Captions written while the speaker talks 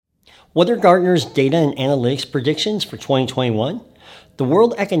What are Gartner's data and analytics predictions for 2021? The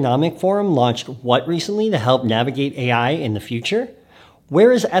World Economic Forum launched what recently to help navigate AI in the future?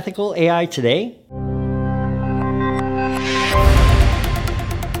 Where is ethical AI today?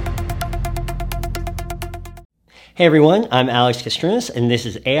 Hey everyone, I'm Alex Castrinas, and this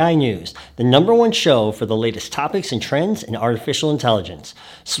is AI News, the #1 show for the latest topics and trends in artificial intelligence.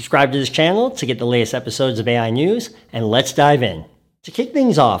 Subscribe to this channel to get the latest episodes of AI News, and let's dive in. To kick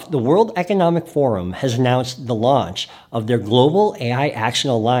things off, the World Economic Forum has announced the launch of their Global AI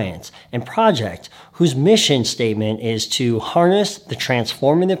Action Alliance and project, whose mission statement is to harness the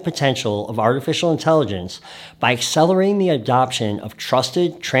transformative potential of artificial intelligence by accelerating the adoption of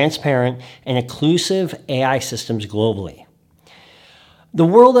trusted, transparent, and inclusive AI systems globally. The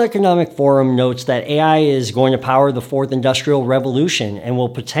World Economic Forum notes that AI is going to power the fourth industrial revolution and will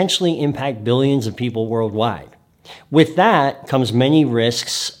potentially impact billions of people worldwide. With that comes many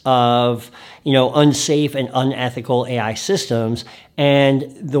risks of, unsafe and unethical AI systems, and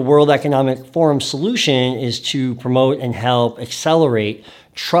the World Economic Forum solution is to promote and help accelerate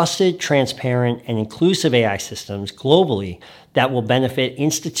trusted, transparent, and inclusive AI systems globally that will benefit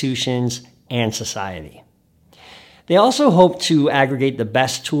institutions and society. They also hope to aggregate the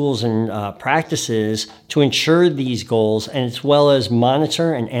best tools and practices to ensure these goals, and as well as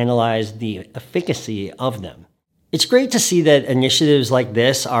monitor and analyze the efficacy of them. It's great to see that initiatives like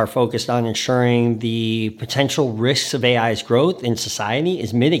this are focused on ensuring the potential risks of AI's growth in society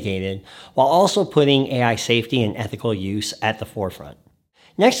is mitigated, while also putting AI safety and ethical use at the forefront.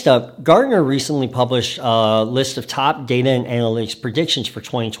 Next up, Gartner recently published a list of top data and analytics predictions for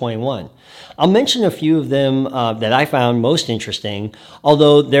 2021. I'll mention a few of them that I found most interesting,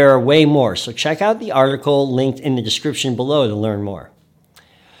 although there are way more, so check out the article linked in the description below to learn more.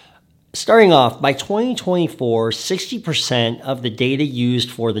 Starting off, by 2024, 60% of the data used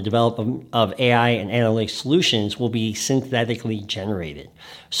for the development of AI and analytics solutions will be synthetically generated.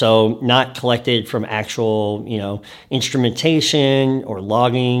 So not collected from actual, instrumentation or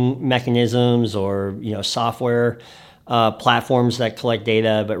logging mechanisms or, software platforms that collect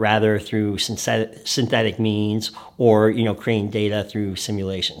data, but rather through synthetic means or, creating data through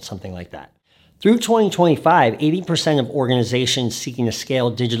simulation, something like that. Through 2025, 80% of organizations seeking to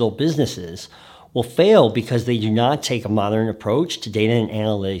scale digital businesses will fail because they do not take a modern approach to data and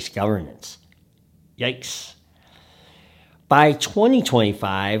analytics governance. Yikes. By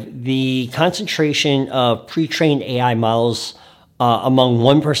 2025, the concentration of pre-trained AI models among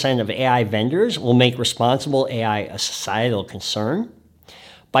 1% of AI vendors will make responsible AI a societal concern.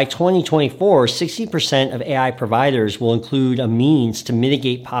 By 2024, 60% of AI providers will include a means to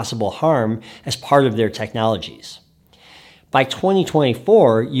mitigate possible harm as part of their technologies. By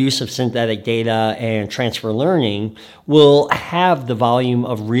 2024, use of synthetic data and transfer learning will have the volume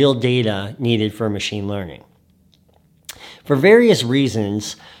of real data needed for machine learning. For various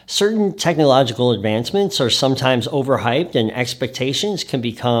reasons, certain technological advancements are sometimes overhyped and expectations can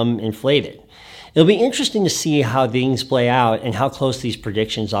become inflated. It'll be interesting to see how things play out and how close these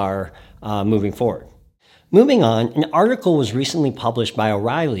predictions are moving forward. Moving on, an article was recently published by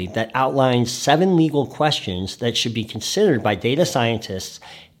O'Reilly that outlines 7 legal questions that should be considered by data scientists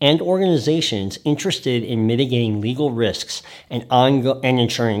and organizations interested in mitigating legal risks and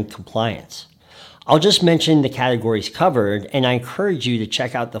ensuring compliance. I'll just mention the categories covered, and I encourage you to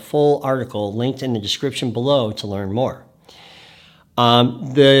check out the full article linked in the description below to learn more.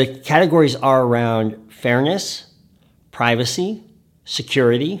 The categories are around fairness, privacy,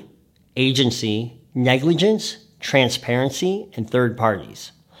 security, agency, negligence, transparency, and third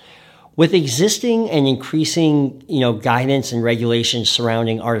parties. With existing and increasing, guidance and regulations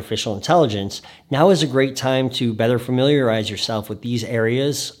surrounding artificial intelligence, now is a great time to better familiarize yourself with these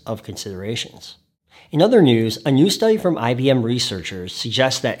areas of considerations. In other news, a new study from IBM researchers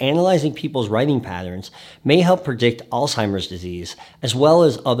suggests that analyzing people's writing patterns may help predict Alzheimer's disease, as well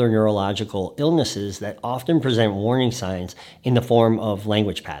as other neurological illnesses that often present warning signs in the form of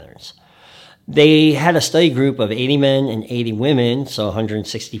language patterns. They had a study group of 80 men and 80 women, so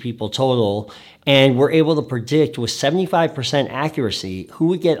 160 people total, and were able to predict with 75% accuracy who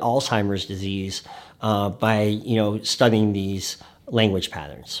would get Alzheimer's disease by studying these language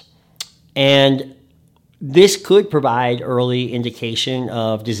patterns. And this could provide early indication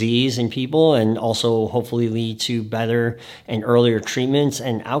of disease in people and also hopefully lead to better and earlier treatments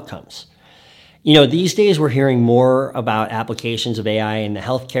and outcomes. These days we're hearing more about applications of AI in the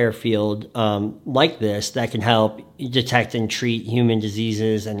healthcare field like this that can help detect and treat human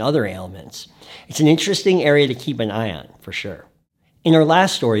diseases and other ailments. It's an interesting area to keep an eye on, for sure. In our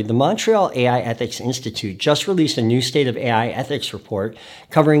last story, the Montreal AI Ethics Institute just released a new State of AI Ethics report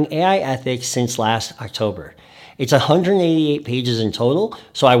covering AI ethics since last October. It's 188 pages in total,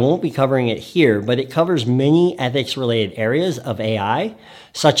 so I won't be covering it here, but it covers many ethics-related areas of AI,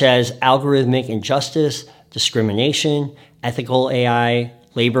 such as algorithmic injustice, discrimination, ethical AI,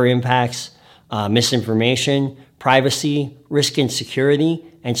 labor impacts, misinformation, privacy, risk and security,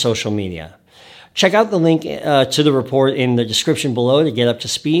 and social media. Check out the link to the report in the description below to get up to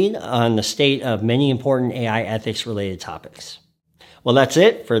speed on the state of many important AI ethics-related topics. Well, that's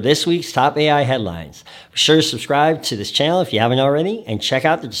it for this week's Top AI Headlines. Be sure to subscribe to this channel if you haven't already, and check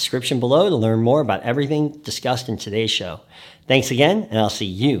out the description below to learn more about everything discussed in today's show. Thanks again, and I'll see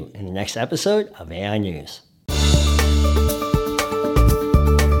you in the next episode of AI News.